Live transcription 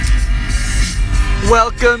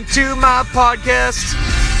Welcome to my podcast.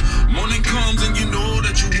 Morning comes and you know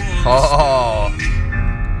that you want. Oh,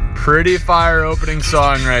 pretty fire opening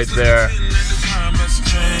song right there. Keep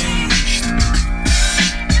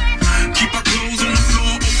our clothes on the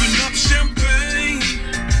floor, open up champagne.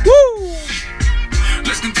 Woo!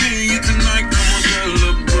 Let's continue tonight, come on,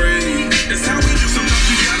 celebrate. That's how we do, sometimes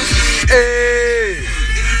you gotta stay. Hey!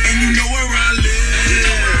 And you know where I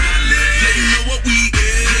live. Yeah, you know what we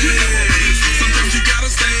is. Sometimes you gotta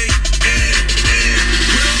stay.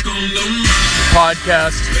 Welcome to my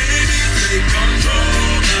Podcast. baby, take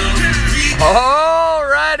control now.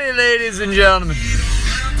 Alrighty, ladies and gentlemen.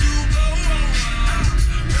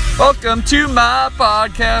 Welcome to my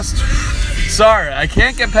podcast. Sorry, I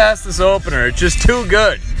can't get past this opener. It's just too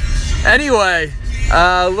good. Anyway,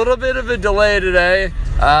 a little bit of a delay today.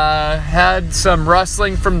 Had some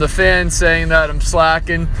rustling from the fans saying that I'm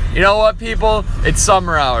slacking. You know what, people? It's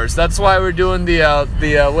summer hours. That's why we're doing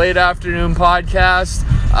the late afternoon podcast.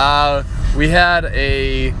 We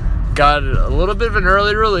got a little bit of an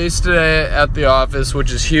early release today at the office,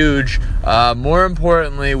 which is huge. More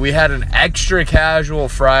importantly, we had an extra casual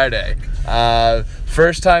Friday.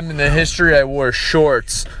 First time in the history I wore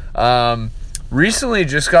shorts. Recently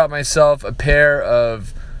just got myself a pair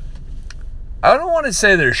of, I don't want to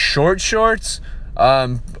say they're short shorts.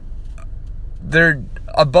 They're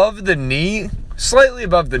above the knee, slightly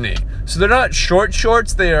above the knee. So they're not short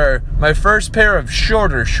shorts, they are my first pair of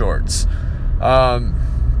shorter shorts. I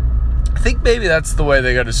think maybe that's the way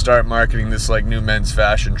they got to start marketing this like new men's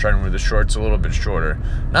fashion trend where the shorts are a little bit shorter.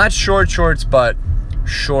 Not short shorts, but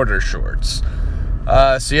shorter shorts.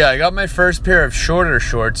 So yeah, I got my first pair of shorter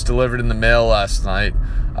shorts delivered in the mail last night.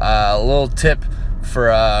 A little tip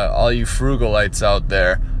for all you frugalites out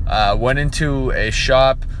there. Went into a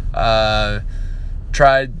shop, tried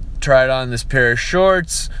on this pair of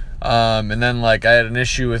shorts, and then like I had an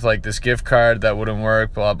issue with like this gift card that wouldn't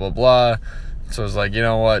work, blah blah blah. So I was like, you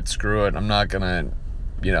know what, screw it. I'm not gonna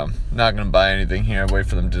buy anything here. Wait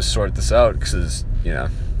for them to sort this out because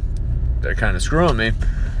they're kind of screwing me.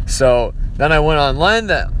 So then I went online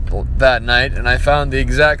that night and I found the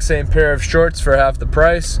exact same pair of shorts for half the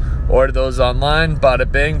price. Ordered those online, bada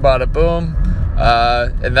bing, bada boom.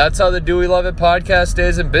 And that's how the Do We Love It podcast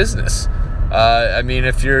stays in business. I mean,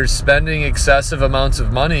 if you're spending excessive amounts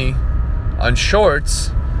of money on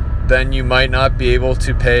shorts, then you might not be able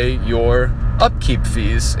to pay your upkeep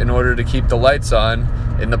fees in order to keep the lights on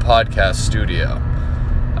in the podcast studio.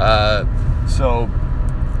 So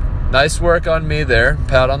nice work on me there,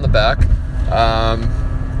 pat on the back.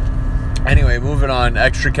 Anyway, moving on.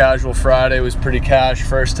 Extra casual Friday was pretty cash.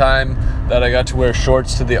 First time that I got to wear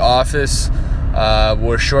shorts to the office.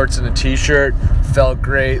 Wore shorts and a t-shirt. Felt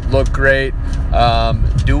great, looked great.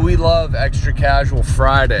 Do we love Extra Casual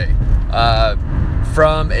Friday?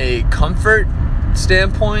 From a comfort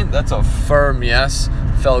standpoint, that's a firm yes.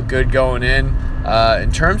 Felt good going in.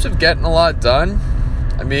 In terms of getting a lot done,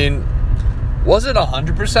 I mean, wasn't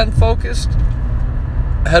 100% focused.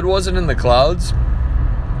 Head wasn't in the clouds.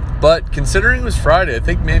 But considering it was Friday, I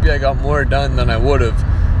think maybe I got more done than I would have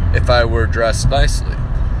if I were dressed nicely.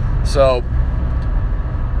 So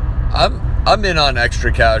I'm in on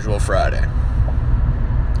Extra Casual Friday.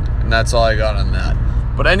 And that's all I got on that.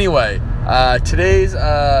 But anyway, today's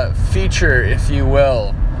feature, if you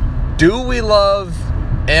will, do we love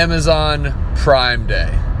Amazon Prime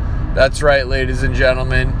Day? That's right, ladies and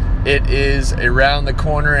gentlemen. It is around the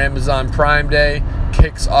corner. Amazon Prime Day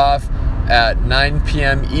kicks off at 9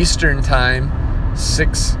 p.m. Eastern Time,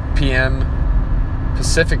 6 p.m.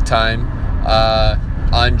 Pacific Time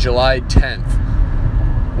on July 10th.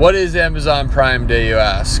 What is Amazon Prime Day, you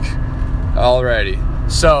ask? Alrighty.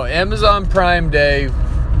 So Amazon Prime Day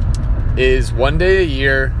is one day a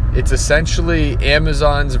year. It's essentially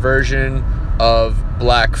Amazon's version of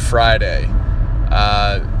Black Friday.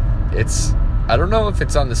 I don't know if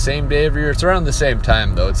it's on the same day every year. It's around the same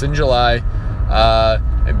time, though. It's in July.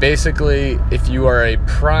 And basically, if you are a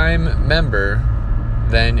Prime member,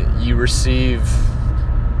 then you receive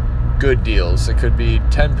good deals. It could be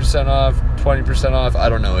 10% off, 20% off. I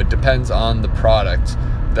don't know. It depends on the product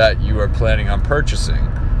that you are planning on purchasing.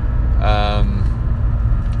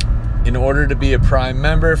 In order to be a Prime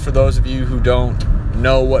member, for those of you who don't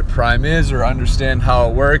know what Prime is or understand how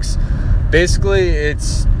it works, basically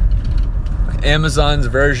it's Amazon's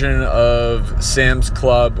version of Sam's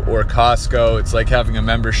Club or Costco. It's like having a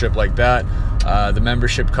membership like that. The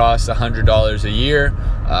membership costs $100 a year.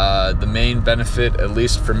 The main benefit, at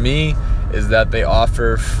least for me, is that they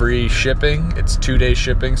offer free shipping. It's 2-day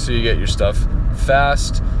shipping, so you get your stuff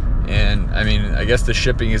fast And I mean, I guess the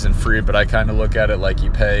shipping isn't free, but I kind of look at it like you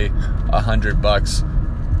pay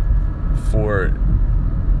 $100 for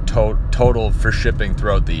total for shipping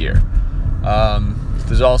throughout the year.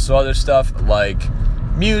 There's also other stuff like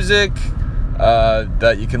music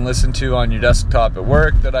that you can listen to on your desktop at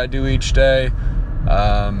work that I do each day.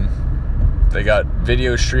 They got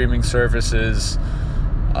video streaming services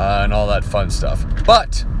and all that fun stuff.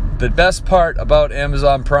 But the best part about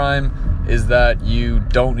Amazon Prime is that you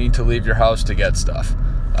don't need to leave your house to get stuff,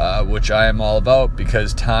 which I am all about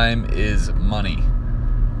because time is money.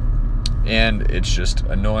 And it's just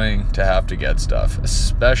annoying to have to get stuff,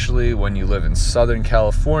 especially when you live in Southern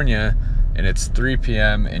California and it's 3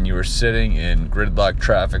 p.m. and you are sitting in gridlock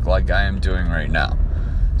traffic like I am doing right now.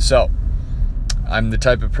 So, I'm the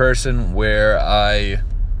type of person where I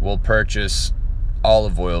will purchase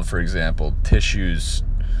olive oil, for example, tissues,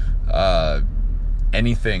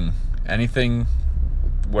 anything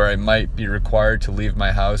where I might be required to leave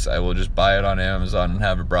my house, I will just buy it on Amazon and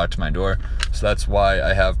have it brought to my door. So that's why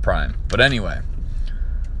I have Prime. But anyway,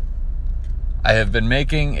 I have been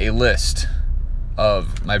making a list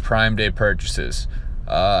of my Prime Day purchases.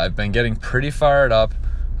 I've been getting pretty fired up.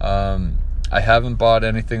 I haven't bought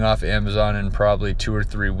anything off Amazon in probably 2 or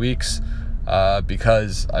 3 weeks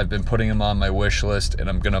because I've been putting them on my wish list, and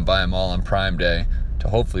I'm going to buy them all on Prime Day to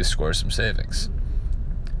hopefully score some savings.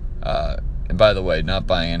 And by the way, not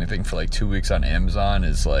buying anything for like 2 weeks on Amazon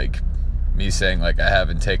is like me saying like I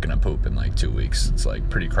haven't taken a poop in like 2 weeks. It's like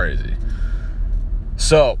pretty crazy.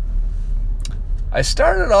 So I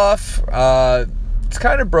started off, it's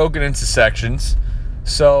kind of broken into sections.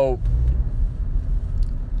 So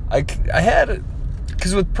I had,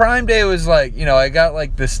 because with Prime Day it was like, you know, I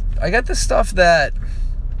got this stuff that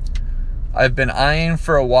I've been eyeing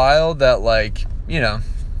for a while, that like, you know,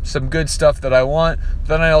 some good stuff that I want.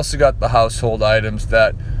 Then I also got the household items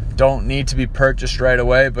that don't need to be purchased right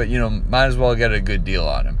away, but you know, might as well get a good deal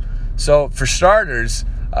on them. So for starters,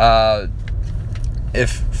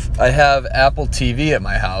 if I have Apple TV at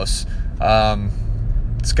my house,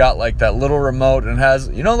 it's got like that little remote and has,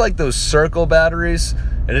 you know, like those circle batteries.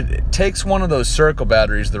 It takes one of those circle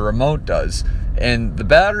batteries, the remote does, and the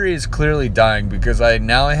battery is clearly dying because I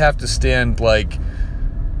have to stand like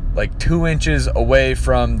 2 inches away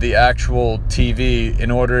from the actual TV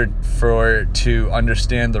in order for it to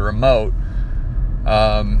understand the remote.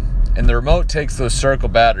 And the remote takes those circle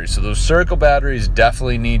batteries. So those circle batteries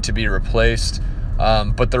definitely need to be replaced.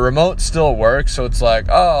 But the remote still works. So it's like,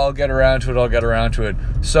 oh, I'll get around to it.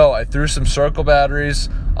 So I threw some circle batteries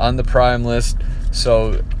on the Prime list.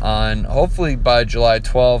 So hopefully by July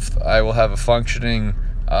 12th, I will have a functioning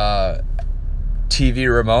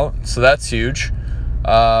TV remote. So that's huge.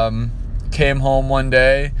 Came home one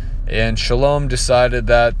day and Shalom decided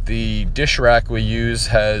that the dish rack we use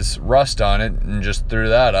has rust on it and just threw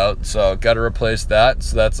that out. So got to replace that.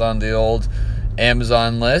 So that's on the old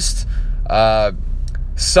Amazon list.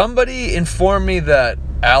 Somebody informed me that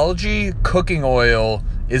algae cooking oil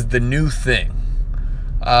is the new thing.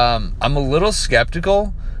 I'm a little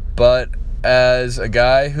skeptical, but as a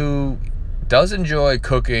guy who does enjoy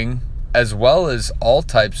cooking as well as all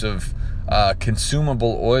types of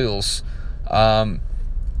consumable oils, I'm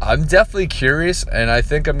definitely curious, and I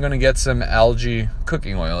think I'm going to get some algae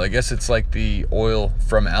cooking oil. I guess it's like the oil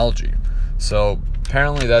from algae. So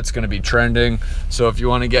apparently that's going to be trending. So if you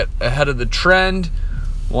want to get ahead of the trend,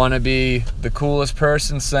 want to be the coolest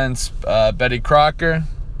person since Betty Crocker,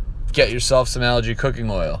 get yourself some algae cooking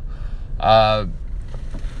oil. Now,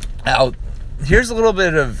 here's a little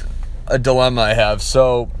bit of a dilemma I have.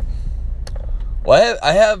 So, well,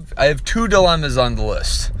 I have 2 dilemmas on the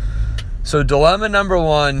list. So dilemma number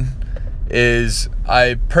 1 is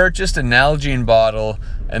I purchased a Nalgene bottle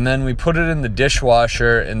and then we put it in the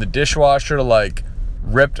dishwasher, and the dishwasher like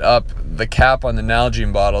ripped up the cap on the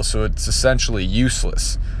Nalgene bottle, so it's essentially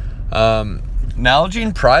useless.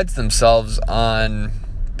 Nalgene prides themselves on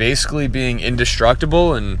basically being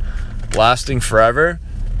indestructible and lasting forever,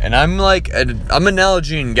 and I'm a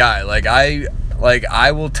Nalgene guy.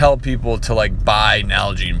 I will tell people to like buy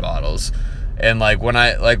Nalgene bottles, and when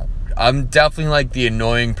I'm definitely like the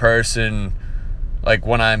annoying person.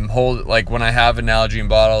 When I have a Nalgene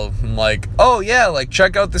bottle, I'm like, oh yeah,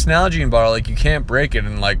 check out this Nalgene bottle. You can't break it,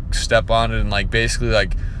 and step on it and basically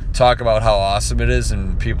talk about how awesome it is.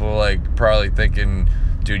 And people are probably thinking,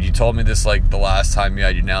 dude, you told me this the last time you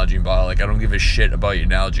had your Nalgene bottle. I don't give a shit about your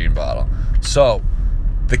Nalgene bottle. So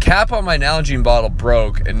the cap on my Nalgene bottle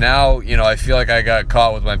broke, and now I feel like I got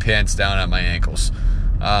caught with my pants down at my ankles,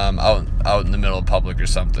 out in the middle of public or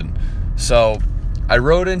something. So I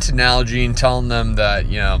wrote into Nalgene telling them that,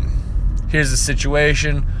 here's the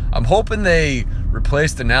situation. I'm hoping they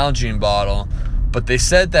replace the Nalgene bottle, but they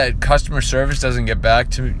said that customer service doesn't get back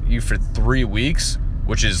to you for 3 weeks,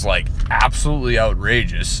 which is like absolutely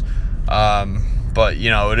outrageous. But you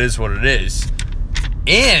know, it is what it is.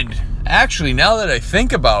 And actually, now that I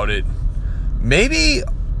think about it, maybe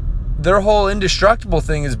their whole indestructible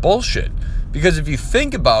thing is bullshit. Because if you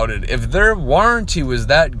think about it, if their warranty was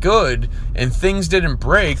that good and things didn't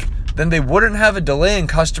break, then they wouldn't have a delay in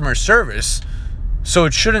customer service. So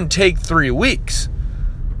it shouldn't take 3 weeks.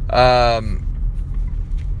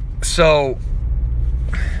 So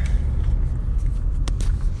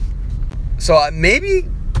maybe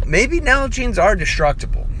Nalgene's are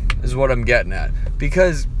destructible, is what I'm getting at.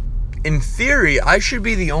 Because in theory, I should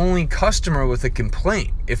be the only customer with a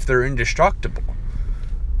complaint if they're indestructible.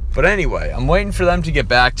 But anyway, I'm waiting for them to get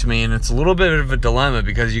back to me, and it's a little bit of a dilemma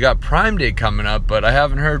because you got Prime Day coming up, but I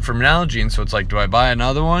haven't heard from Nalgene, so it's like, do I buy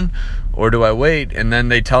another one or do I wait? And then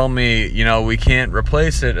they tell me, you know, we can't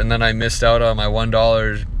replace it, and then I missed out on my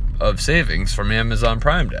 $1 of savings from Amazon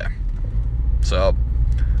Prime Day. So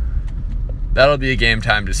that'll be a game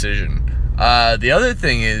time decision. The other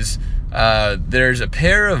thing is, there's a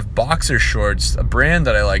pair of boxer shorts, a brand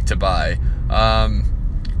that I like to buy.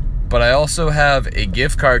 But I also have a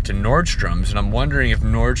gift card to Nordstrom's, and I'm wondering if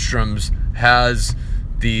Nordstrom's has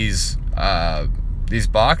these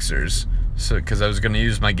boxers. So, because I was going to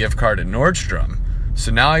use my gift card at Nordstrom. So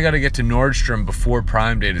now I got to get to Nordstrom before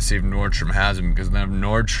Prime Day to see if Nordstrom has them. Because then if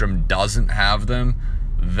Nordstrom doesn't have them,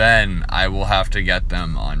 then I will have to get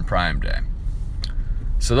them on Prime Day.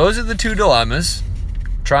 So those are the two dilemmas.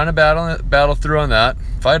 Trying to battle through on that.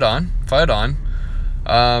 Fight on.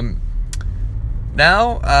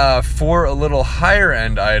 Now, for a little higher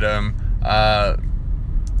end item,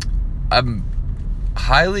 I'm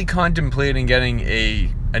highly contemplating getting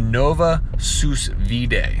a Nova Sous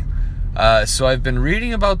Vide. So I've been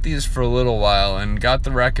reading about these for a little while and got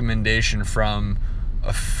the recommendation from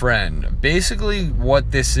a friend. Basically,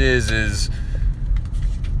 what this is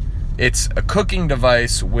it's a cooking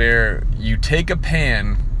device where you take a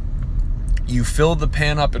pan, you fill the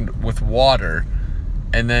pan up with water,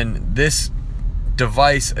 and then this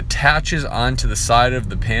device attaches onto the side of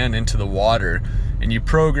the pan into the water, and you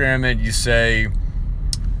program it. You say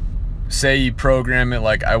you program it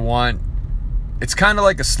like, it's kind of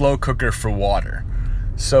like a slow cooker for water.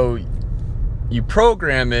 So you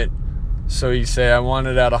program it, so you say I want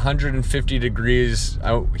it at 150 degrees.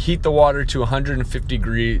 I heat the water to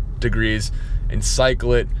 150 degrees and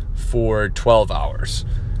cycle it for 12 hours.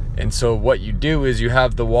 And so what you do is you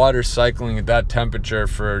have the water cycling at that temperature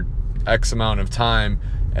for X amount of time,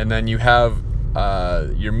 and then you have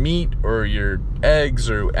your meat or your eggs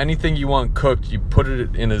or anything you want cooked, you put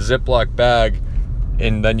it in a Ziploc bag,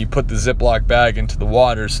 and then you put the Ziploc bag into the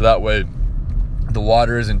water, so that way the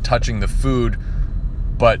water isn't touching the food,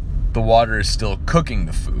 but the water is still cooking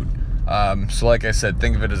the food. So like I said,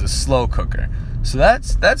 think of it as a slow cooker. So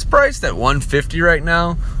that's priced at $150 right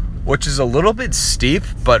now, which is a little bit steep,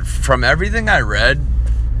 but from everything I read,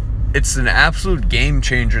 it's an absolute game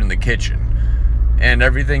changer in the kitchen, and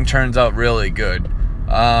everything turns out really good.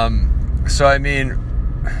 So I mean,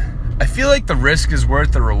 I feel like the risk is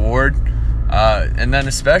worth the reward, and then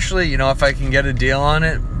especially, you know, if I can get a deal on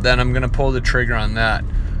it, then I'm gonna pull the trigger on that.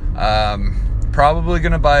 Probably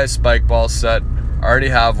gonna buy a spike ball set. I already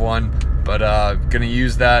have one, but gonna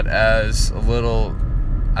use that as a little.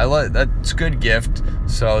 That's a good gift,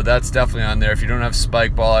 so that's definitely on there. If you don't have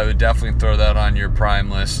spike ball, I would definitely throw that on your prime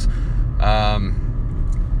list. And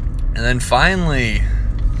then finally,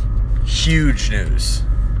 huge news.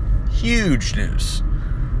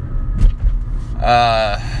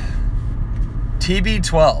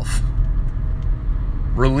 TB12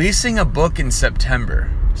 releasing a book in September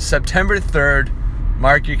 3rd.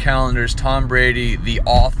 Mark your calendars. Tom Brady, the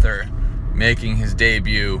author, making his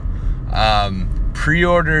debut.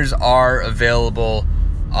 Pre-orders are available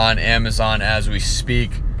on Amazon as we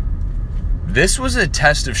speak. This was a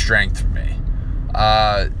test of strength for me.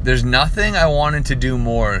 There's nothing I wanted to do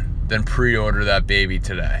more than pre-order that baby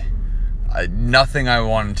today. Nothing I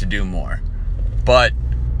wanted to do more. But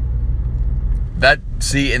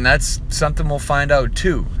and that's something we'll find out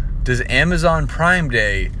too. Does Amazon Prime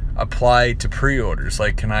Day apply to pre-orders?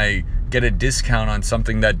 Like, can I get a discount on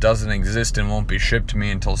something that doesn't exist and won't be shipped to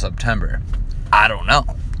me until September? I don't know.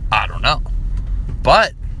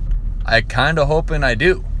 But I kind of hoping I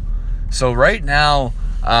do. So right now,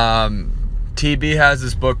 TB has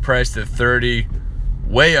this book priced at $30,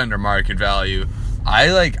 way under market value.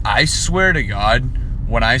 I swear to God,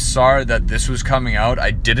 when I saw that this was coming out,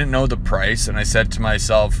 I didn't know the price, and I said to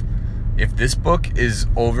myself, if this book is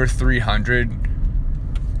over 300,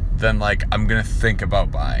 then like I'm gonna think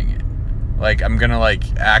about buying it. Like I'm gonna like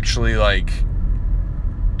actually like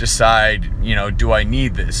decide, you know, do I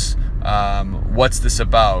need this? What's this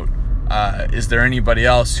about? Is there anybody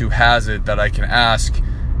else who has it that I can ask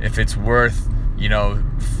if it's worth, you know,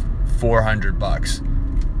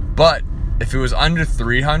 $400? But if it was under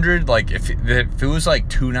 300, like if it was like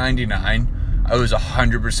 $299, I was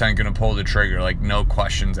 100% gonna pull the trigger, like no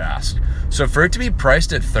questions asked. So for it to be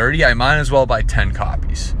priced at 30, I might as well buy 10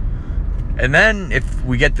 copies. And then if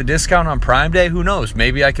we get the discount on Prime Day, who knows?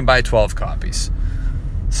 Maybe I can buy 12 copies.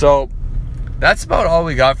 So that's about all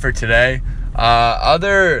we got for today.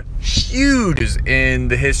 Other huge in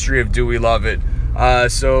the history of Do We Love It.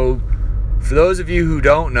 So for those of you who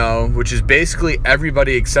don't know, which is basically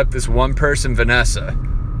everybody except this one person, Vanessa,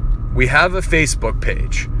 we have a Facebook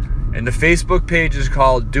page. And the Facebook page is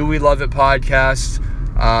called Do We Love It Podcast.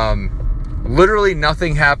 Literally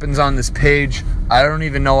nothing happens on this page. I don't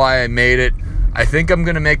even know why I made it. I think I'm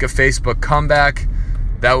going to make a Facebook comeback.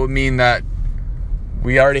 That would mean that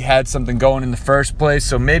we already had something going in the first place.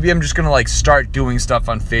 So maybe I'm just going to like start doing stuff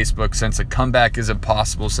on Facebook since a comeback isn't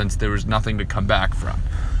possible since there was nothing to come back from.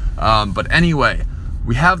 But anyway,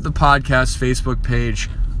 we have the podcast Facebook page.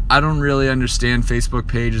 I don't really understand Facebook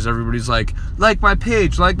pages. Everybody's like my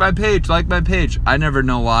page, like my page, like my page. I never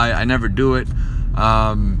know why. I never do it.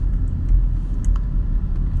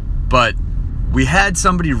 But we had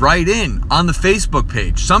somebody write in on the Facebook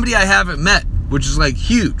page. Somebody I haven't met, which is like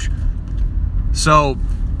huge. So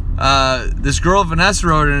this girl, Vanessa,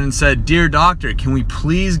 wrote in and said, "Dear Doctor, can we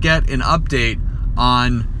please get an update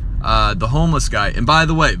on the homeless guy?" And by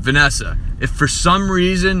the way, Vanessa, if for some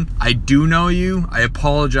reason I do know you, I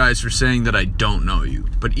apologize for saying that I don't know you.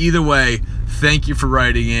 But either way, thank you for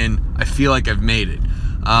writing in. I feel like I've made it.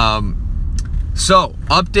 So,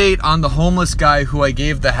 update on the homeless guy who I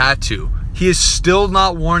gave the hat to. He has still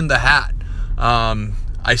not worn the hat.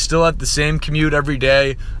 I still have the same commute every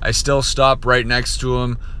day. I still stop right next to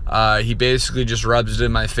him. He basically just rubs it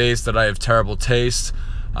in my face that I have terrible taste.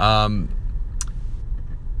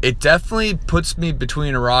 It definitely puts me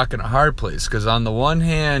between a rock and a hard place, because on the one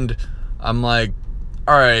hand, I'm like,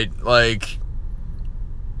 all right, like,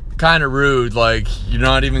 kind of rude, like, you're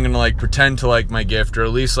not even gonna like pretend to like my gift, or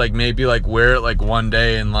at least like maybe like wear it like one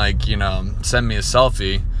day and like, you know, send me a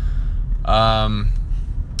selfie.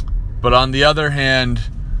 But on the other hand,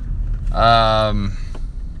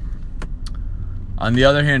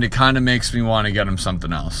 it kind of makes me want to get him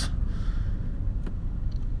something else.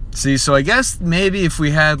 See, so I guess maybe if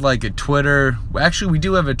we had like a Twitter, actually we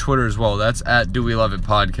do have a Twitter as well. That's at Do We Love It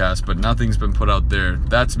Podcast, but nothing's been put out there.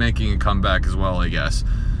 That's making a comeback as well, I guess.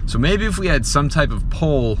 So maybe if we had some type of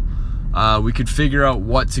poll, we could figure out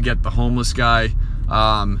what to get the homeless guy.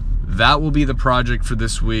 That will be the project for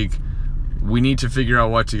this week. We need to figure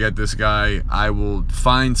out what to get this guy. I will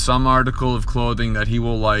find some article of clothing that he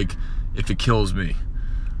will like if it kills me.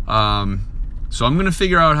 So I'm going to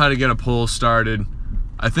figure out how to get a poll started.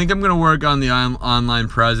 I think I'm going to work on the online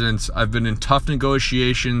presence. I've been in tough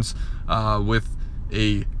negotiations with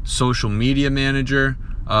a social media manager.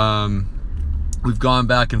 We've gone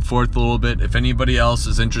back and forth a little bit. If anybody else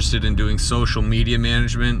is interested in doing social media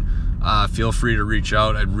management, feel free to reach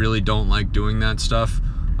out. I really don't like doing that stuff.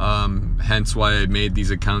 Hence why I made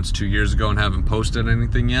these accounts 2 years ago and haven't posted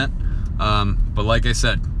anything yet. But like I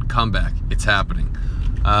said, comeback. It's happening.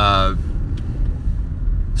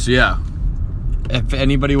 So yeah. If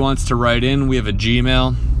anybody wants to write in, we have a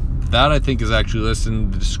Gmail. That I think is actually listed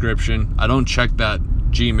in the description. I don't check that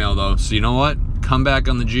Gmail though. So you know what? Come back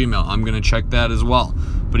on the Gmail. I'm going to check that as well.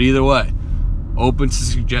 But either way, open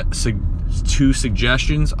to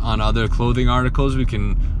suggestions on other clothing articles we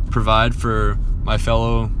can provide for my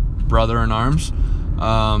fellow brother in arms.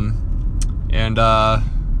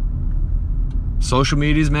 Social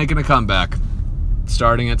media is making a comeback,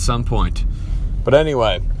 starting at some point. But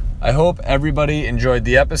anyway, I hope everybody enjoyed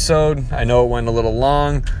the episode. I know it went a little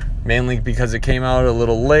long, mainly because it came out a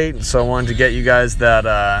little late, so I wanted to get you guys that,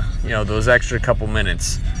 those extra couple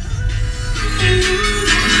minutes.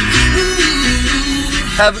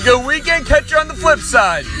 Have a good weekend. Catch you on the flip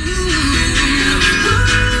side.